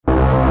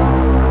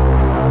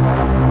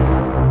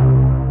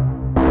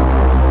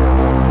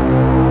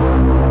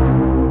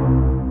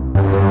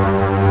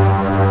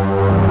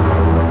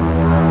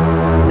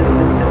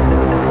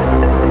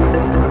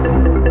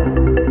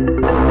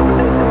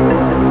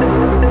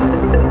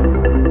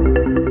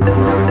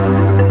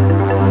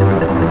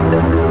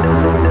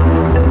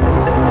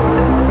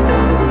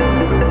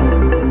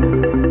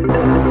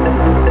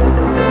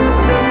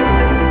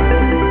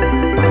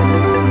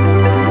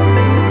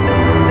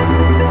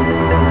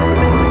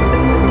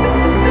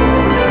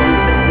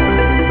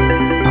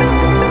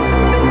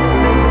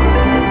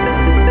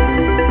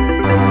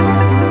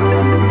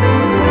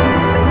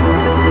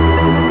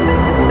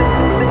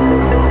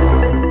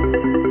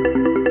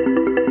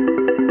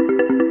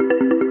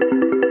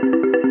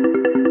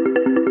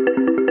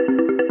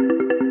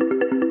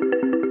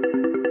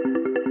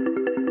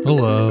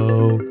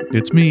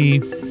It's me.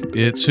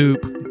 It's Hoop.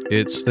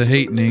 It's the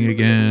Hatening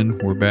again.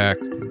 We're back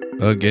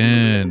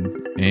again.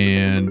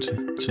 And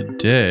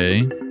today,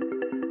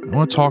 I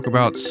want to talk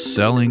about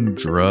selling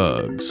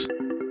drugs.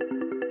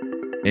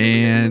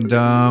 And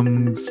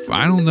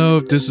I don't know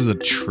if this is a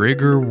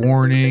trigger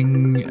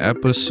warning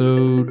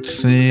episode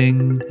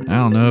thing. I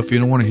don't know. If you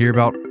don't want to hear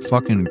about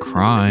fucking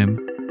crime,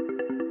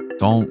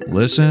 don't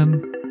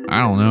listen. I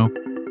don't know.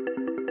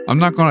 I'm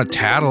not going to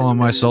tattle on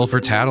myself or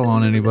tattle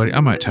on anybody. I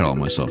might tattle on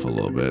myself a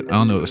little bit. I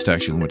don't know what the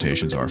statute of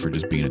limitations are for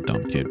just being a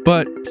dumb kid.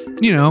 But,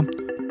 you know,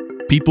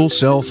 people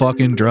sell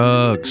fucking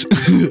drugs.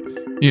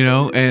 You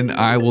know, and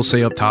I will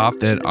say up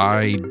top that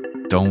I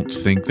don't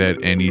think that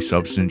any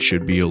substance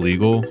should be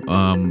illegal.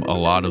 A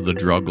lot of the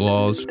drug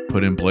laws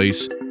put in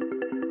place,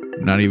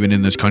 not even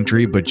in this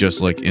country, but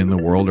just like in the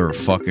world, are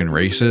fucking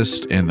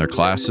racist and they're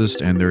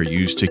classist and they're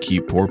used to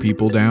keep poor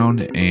people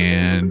down.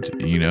 And,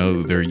 you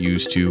know, they're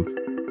used to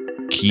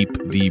keep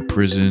the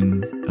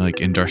prison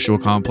like industrial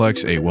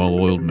complex a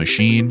well-oiled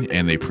machine,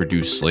 and they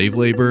produce slave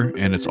labor,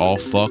 and it's all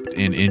fucked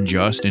and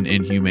unjust and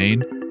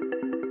inhumane.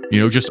 You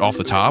know, just off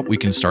the top, we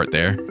can start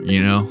there,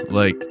 you know,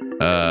 like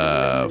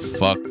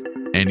fuck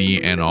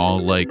any and all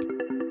like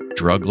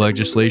drug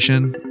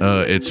legislation.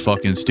 It's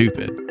fucking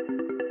stupid.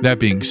 That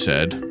being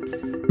said,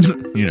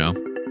 you know,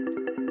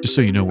 just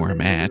so you know where I'm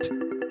at,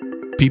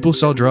 people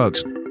sell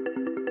drugs.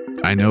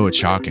 I know it's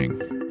shocking.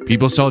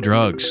 People sell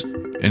drugs.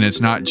 And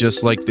it's not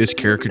just like this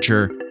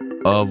caricature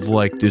of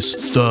like this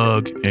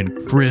thug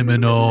and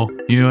criminal,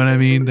 you know what I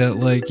mean? That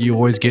like you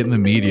always get in the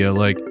media.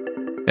 Like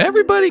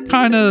everybody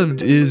kind of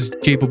is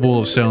capable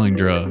of selling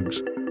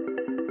drugs.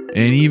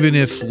 And even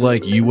if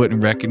like you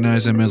wouldn't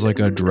recognize them as like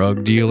a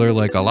drug dealer,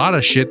 like a lot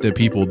of shit that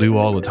people do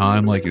all the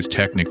time, like is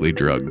technically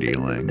drug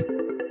dealing.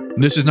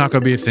 And this is not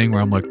going to be a thing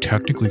where I'm like,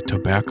 technically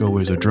tobacco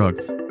is a drug.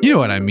 You know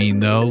what I mean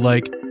though?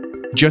 Like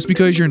just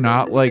because you're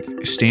not like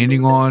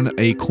standing on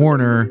a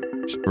corner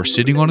or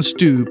sitting on a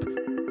stoop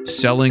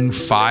selling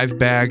 5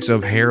 bags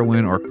of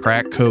heroin or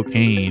crack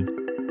cocaine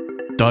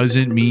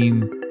doesn't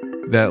mean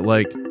that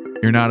like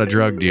you're not a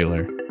drug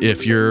dealer.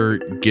 If you're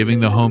giving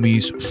the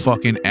homies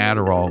fucking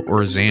Adderall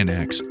or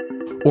Xanax,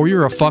 or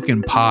you're a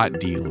fucking pot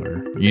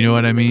dealer, you know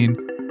what I mean?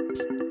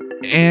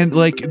 And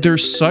like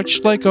there's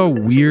such like a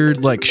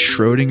weird like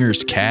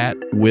Schrodinger's cat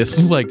with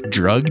like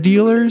drug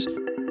dealers,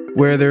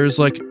 where there's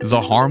like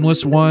the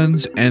harmless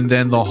ones and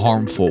then the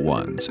harmful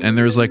ones, and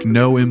there's like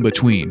no in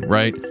between,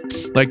 right?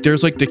 Like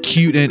there's like the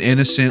cute and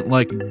innocent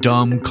like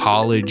dumb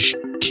college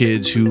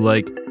kids who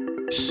like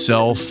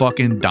sell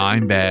fucking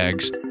dime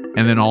bags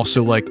and then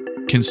also like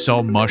can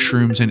sell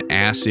mushrooms and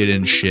acid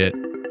and shit.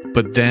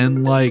 But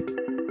then like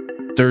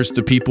there's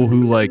the people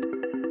who like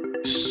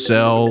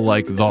sell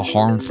like the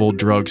harmful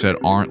drugs that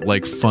aren't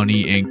like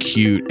funny and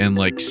cute and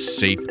like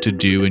safe to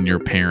do in your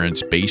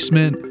parents'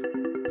 basement.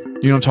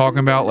 You know what I'm talking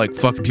about? Like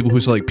fucking people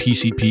who sell like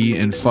PCP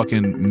and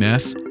fucking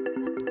meth.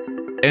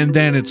 And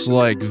then it's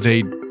like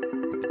they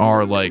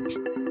are like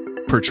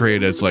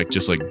portrayed as like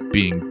just like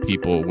being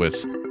people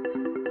with,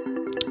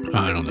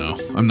 I don't know.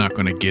 I'm not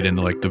going to get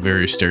into like the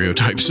various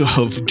stereotypes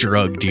of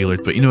drug dealers,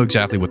 but you know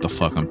exactly what the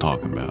fuck I'm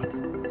talking about.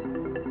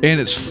 And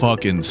it's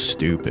fucking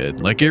stupid.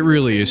 Like it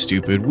really is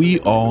stupid. We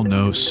all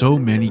know so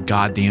many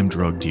goddamn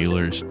drug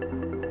dealers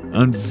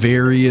on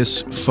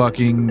various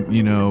fucking,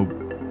 you know,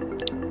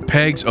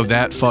 pegs of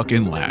that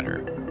fucking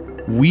ladder.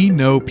 We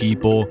know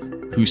people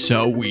who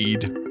sell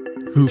weed,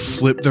 who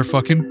flip their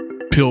fucking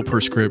pill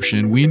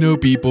prescription. We know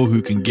people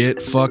who can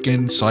get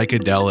fucking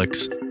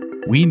psychedelics.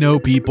 We know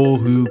people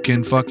who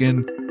can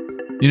fucking,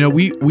 you know,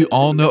 we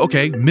all know,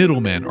 okay,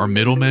 middlemen. Are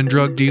middlemen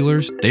drug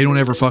dealers? They don't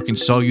ever fucking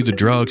sell you the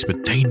drugs,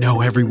 but they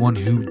know everyone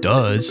who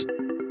does,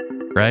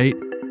 right?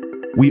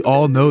 We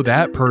all know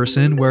that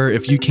person where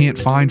if you can't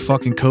find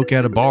fucking coke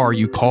at a bar,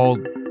 you call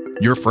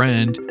your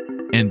friend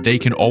and they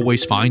can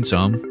always find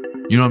some.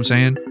 You know what I'm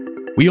saying?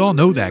 We all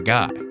know that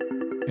guy.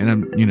 And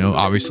I'm, you know,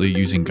 obviously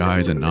using guy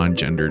as a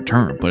non-gendered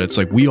term, but it's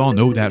like we all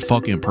know that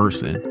fucking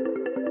person.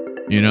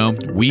 You know,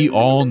 we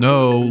all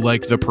know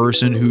like the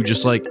person who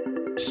just like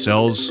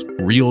sells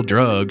real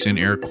drugs, in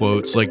air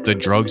quotes, like the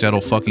drugs that'll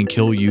fucking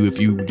kill you if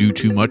you do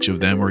too much of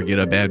them or get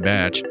a bad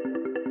batch.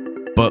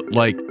 But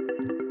like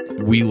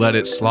we let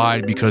it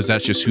slide because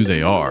that's just who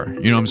they are.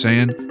 You know what I'm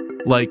saying?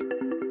 Like,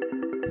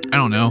 I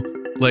don't know,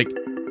 like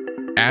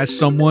as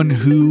someone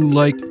who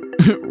like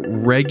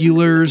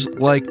regulars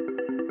like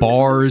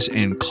bars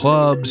and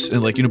clubs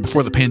and like, you know,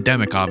 before the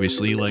pandemic,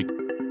 obviously, like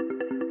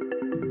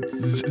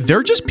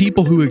they're just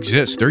people who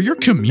exist. They're your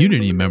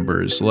community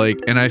members. Like,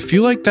 and I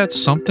feel like that's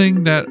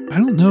something that I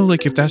don't know,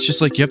 like if that's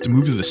just like you have to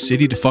move to the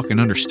city to fucking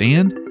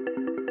understand.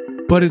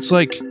 But it's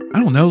like, I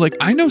don't know, like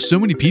I know so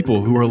many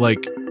people who are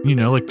like, you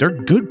know, like they're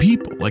good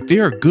people. Like they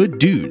are good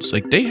dudes.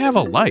 Like they have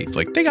a life.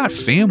 Like they got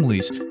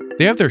families.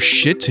 They have their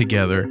shit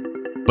together.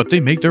 But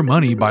they make their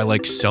money by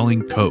like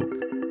selling coke.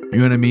 You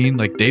know what I mean?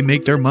 Like they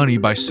make their money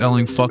by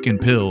selling fucking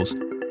pills.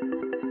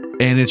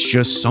 And it's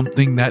just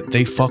something that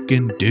they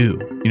fucking do.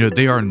 You know,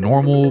 they are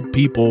normal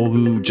people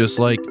who just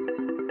like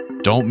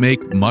don't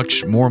make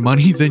much more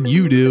money than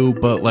you do,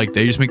 but like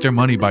they just make their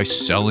money by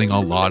selling a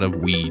lot of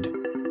weed.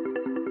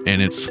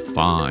 And it's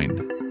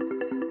fine.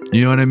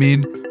 You know what I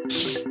mean?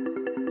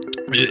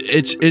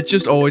 It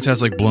just always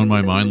has like blown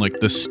my mind, like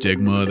the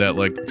stigma that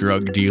like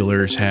drug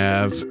dealers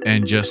have,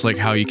 and just like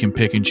how you can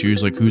pick and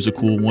choose like who's a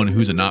cool one,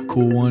 who's a not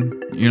cool one.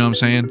 You know what I'm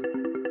saying?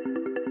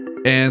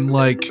 And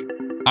like,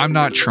 I'm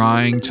not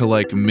trying to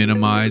like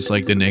minimize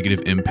like the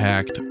negative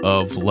impact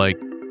of like,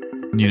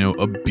 you know,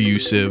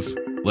 abusive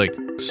like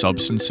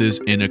substances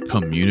in a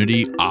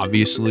community.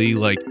 Obviously,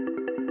 like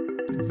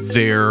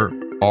there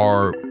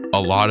are a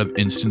lot of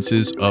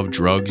instances of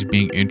drugs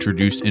being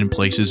introduced in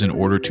places in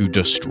order to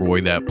destroy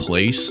that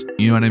place.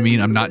 You know what I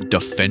mean? I'm not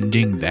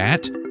defending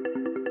that,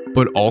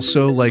 but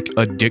also like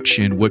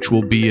addiction, which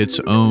will be its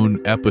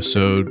own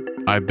episode.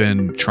 I've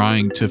been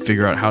trying to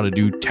figure out how to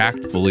do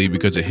tactfully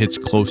because it hits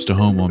close to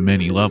home on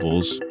many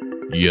levels,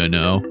 you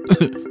know?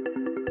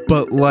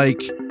 But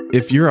like,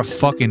 if you're a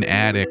fucking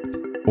addict,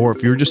 or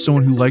if you're just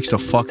someone who likes to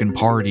fucking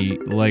party,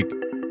 like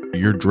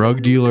your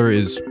drug dealer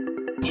is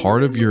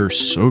part of your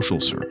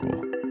social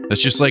circle.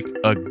 That's just like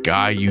a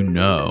guy you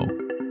know.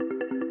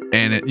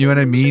 And you know what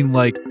I mean?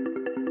 Like,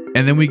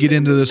 and then we get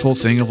into this whole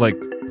thing of like,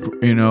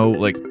 you know,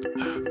 like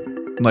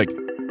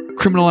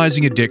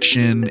criminalizing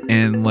addiction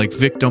and like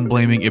victim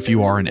blaming if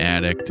you are an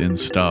addict and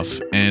stuff.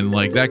 And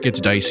like that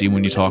gets dicey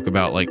when you talk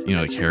about like, you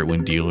know, like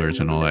heroin dealers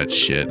and all that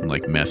shit, and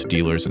like meth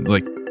dealers and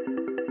like,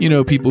 you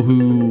know, people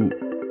who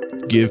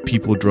give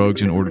people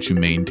drugs in order to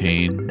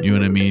maintain, you know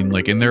what I mean?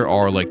 Like, and there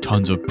are like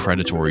tons of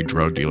predatory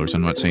drug dealers.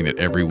 I'm not saying that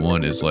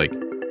everyone is like,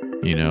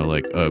 you know,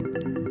 like a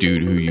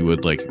dude who you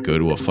would like go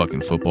to a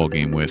fucking football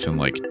game with and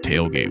like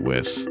tailgate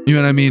with, you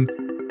know what I mean?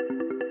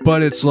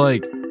 But it's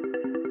like,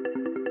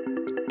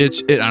 I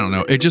don't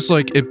know. It just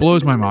like, it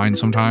blows my mind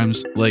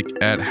sometimes, like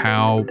at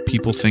how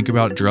people think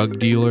about drug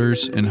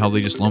dealers and how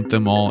they just lump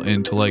them all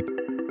into like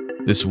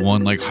this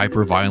one, like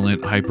hyper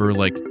violent, hyper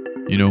like,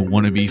 you know,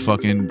 wannabe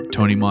fucking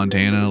Tony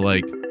Montana,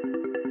 like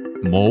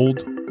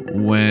mold,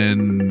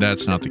 when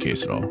that's not the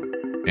case at all.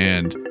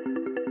 And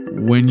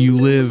when you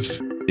live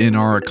in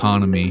our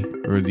economy,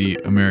 or the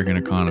American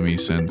economy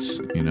since,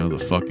 you know, the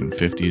fucking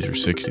 50s or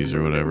 60s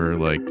or whatever,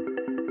 like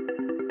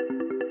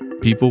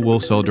people will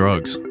sell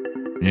drugs,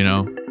 you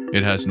know?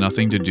 It has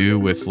nothing to do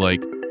with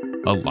like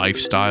a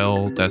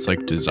lifestyle that's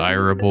like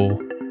desirable,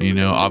 you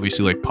know?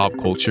 Obviously like pop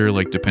culture,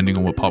 like depending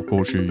on what pop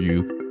culture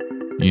you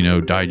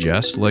know,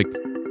 digest, like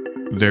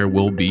there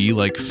will be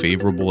like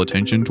favorable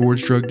attention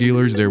towards drug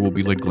dealers. There will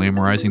be like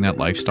glamorizing that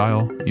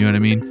lifestyle. You know what I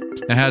mean?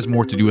 It has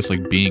more to do with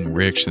like being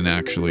rich than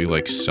actually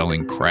like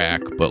selling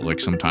crack. But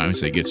like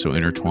sometimes they get so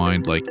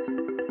intertwined, like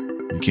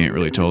you can't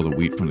really tell the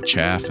wheat from the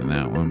chaff in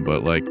that one.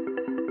 But like,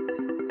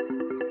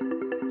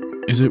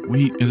 is it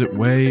wheat? Is it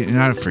whey?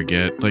 And I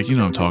forget. Like, you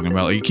know what I'm talking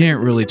about. Like, you can't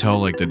really tell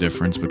like the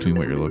difference between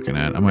what you're looking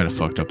at. I might have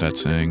fucked up that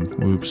saying.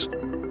 Whoops.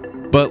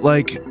 But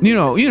like, you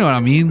know what I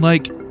mean?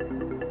 Like,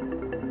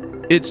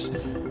 it's,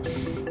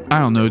 I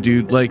don't know,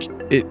 dude. Like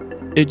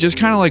it just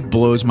kind of like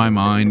blows my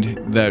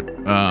mind that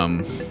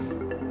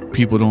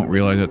people don't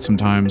realize that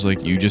sometimes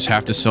like you just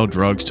have to sell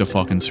drugs to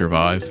fucking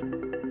survive,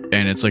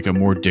 and it's like a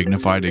more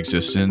dignified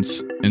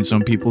existence in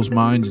some people's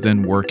minds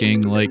than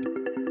working like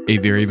a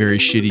very, very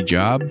shitty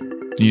job,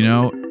 you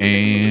know?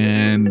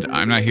 And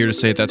I'm not here to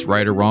say if that's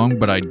right or wrong,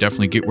 but I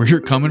definitely get where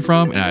you're coming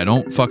from, and I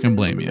don't fucking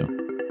blame you.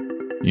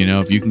 You know,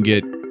 if you can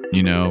get,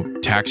 you know,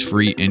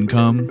 tax-free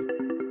income,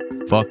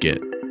 fuck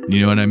it.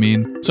 You know what I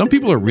mean? Some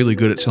people are really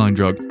good at selling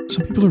drugs.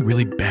 Some people are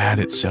really bad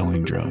at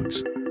selling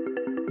drugs.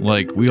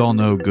 Like, we all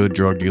know good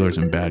drug dealers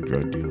and bad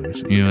drug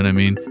dealers. You know what I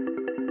mean?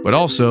 But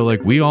also,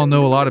 like, we all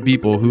know a lot of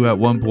people who at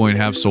one point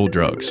have sold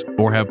drugs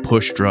or have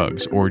pushed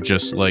drugs or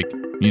just, like,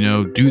 you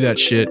know, do that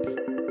shit.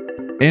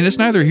 And it's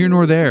neither here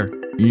nor there.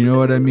 You know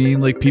what I mean?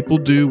 Like, people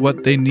do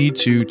what they need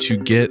to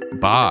get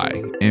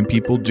by. And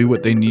people do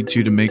what they need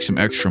to make some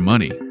extra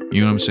money.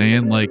 You know what I'm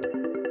saying? Like,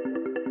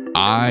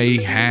 I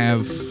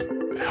have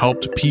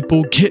helped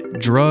people get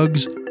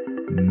drugs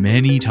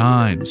many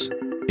times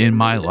in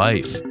my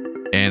life,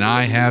 and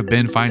I have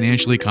been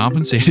financially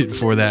compensated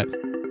for that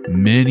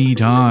many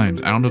times.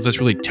 I don't know if that's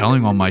really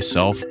telling on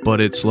myself, but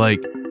it's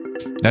like,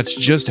 that's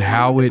just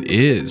how it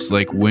is.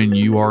 Like, when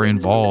you are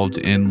involved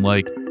in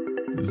like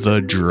the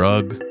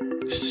drug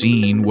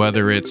scene,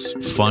 whether it's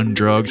fun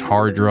drugs,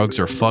 hard drugs,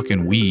 or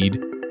fucking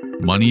weed,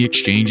 money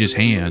exchanges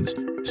hands.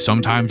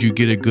 Sometimes you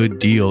get a good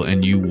deal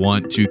and you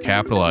want to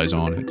capitalize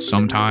on it.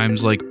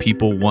 Sometimes like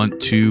people want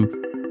to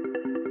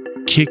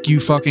kick you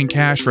fucking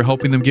cash for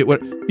helping them get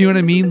what, you know what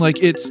I mean? Like,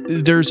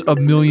 there's a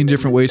million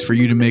different ways for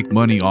you to make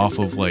money off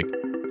of like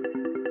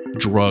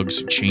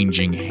drugs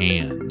changing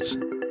hands.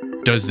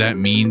 Does that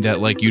mean that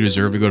like you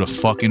deserve to go to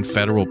fucking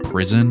federal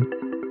prison?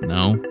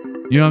 No.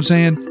 You know what I'm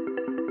saying?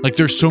 Like,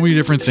 there's so many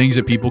different things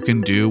that people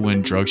can do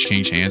when drugs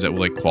change hands that will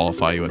like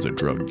qualify you as a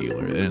drug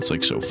dealer. And it's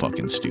like so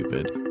fucking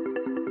stupid.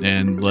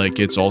 And like,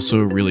 it's also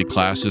really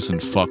classist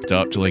and fucked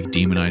up to like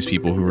demonize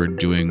people who are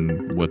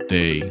doing what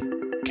they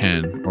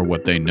can or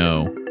what they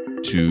know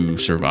to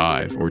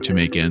survive or to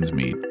make ends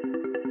meet.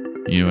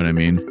 You know what I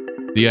mean?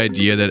 The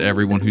idea that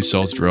everyone who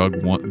sells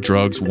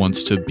drugs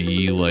wants to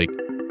be like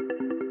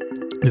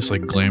this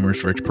like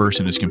glamorous rich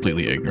person is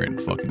completely ignorant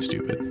and fucking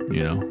stupid.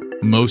 You know,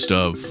 most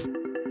of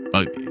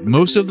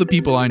the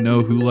people I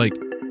know who like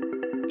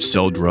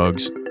sell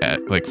drugs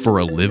at like for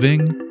a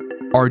living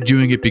are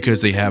doing it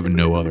because they have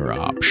no other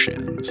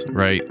options,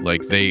 right?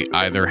 Like they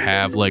either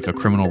have like a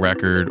criminal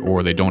record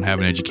or they don't have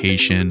an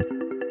education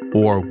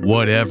or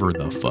whatever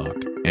the fuck,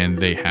 and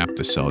they have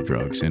to sell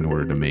drugs in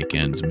order to make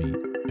ends meet.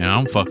 And I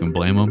don't fucking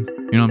blame them.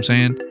 You know what I'm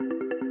saying?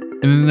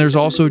 And then there's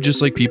also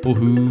just like people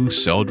who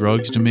sell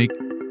drugs to make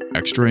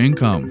extra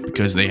income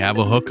because they have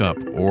a hookup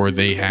or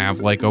they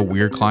have like a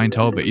weird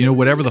clientele, but you know,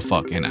 whatever the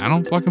fuck. And I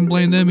don't fucking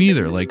blame them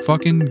either. Like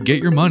fucking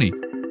get your money.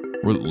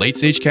 Late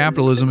stage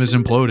capitalism is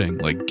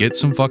imploding. Like get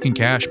some fucking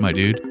cash, my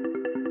dude.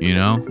 You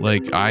know,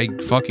 like I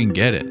fucking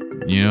get it.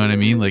 You know what I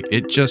mean? Like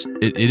it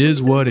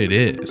is what it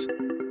is.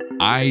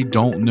 I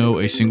don't know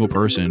a single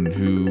person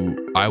who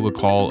I would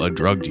call a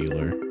drug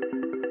dealer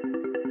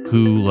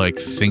who like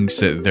thinks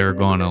that they're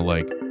gonna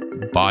like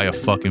buy a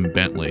fucking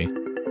Bentley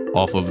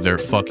off of their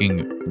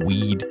fucking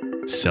weed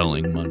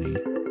selling money.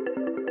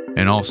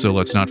 And also,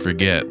 let's not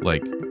forget,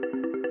 like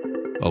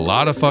a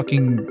lot of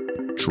fucking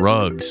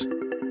drugs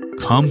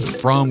come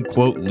from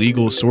quote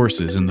legal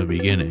sources in the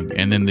beginning,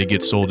 and then they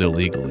get sold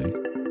illegally,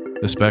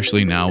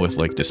 especially now with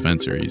like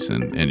dispensaries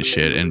and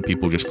shit, and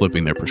people just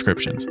flipping their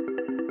prescriptions.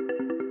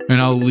 And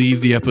I'll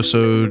leave the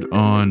episode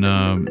on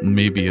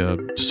maybe a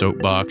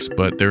soapbox,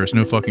 but there is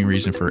no fucking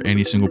reason for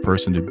any single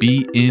person to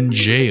be in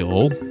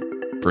jail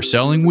for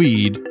selling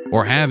weed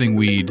or having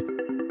weed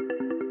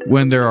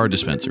when there are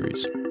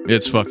dispensaries.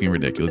 It's fucking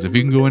ridiculous. If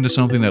you can go into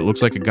something that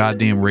looks like a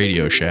goddamn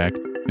Radio Shack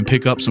and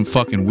pick up some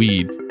fucking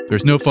weed,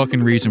 there's no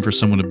fucking reason for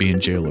someone to be in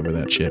jail over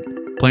that shit.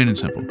 Plain and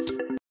simple.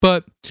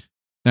 But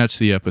that's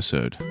the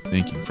episode.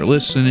 Thank you for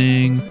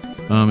listening.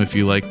 If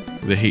you like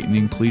The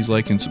Hatening, please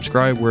like and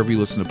subscribe wherever you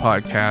listen to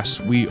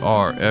podcasts. We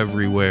are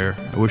everywhere.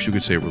 I wish we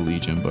could say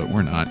religion, but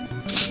we're not.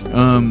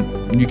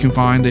 You can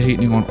find The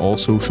Hatening on all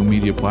social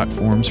media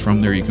platforms.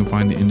 From there, you can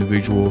find the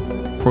individual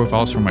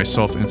profiles for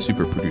myself and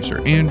super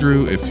producer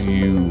Andrew. If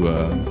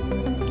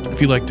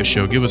you like the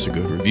show, give us a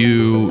good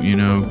review. You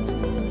know,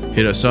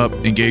 hit us up,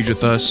 engage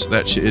with us.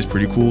 That shit is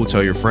pretty cool.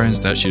 Tell your friends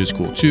that shit is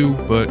cool too.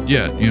 But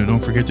yeah, you know,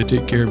 don't forget to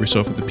take care of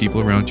yourself and the people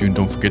around you, and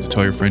don't forget to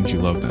tell your friends you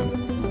love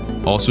them.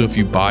 Also, if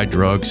you buy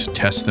drugs,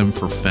 test them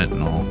for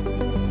fentanyl.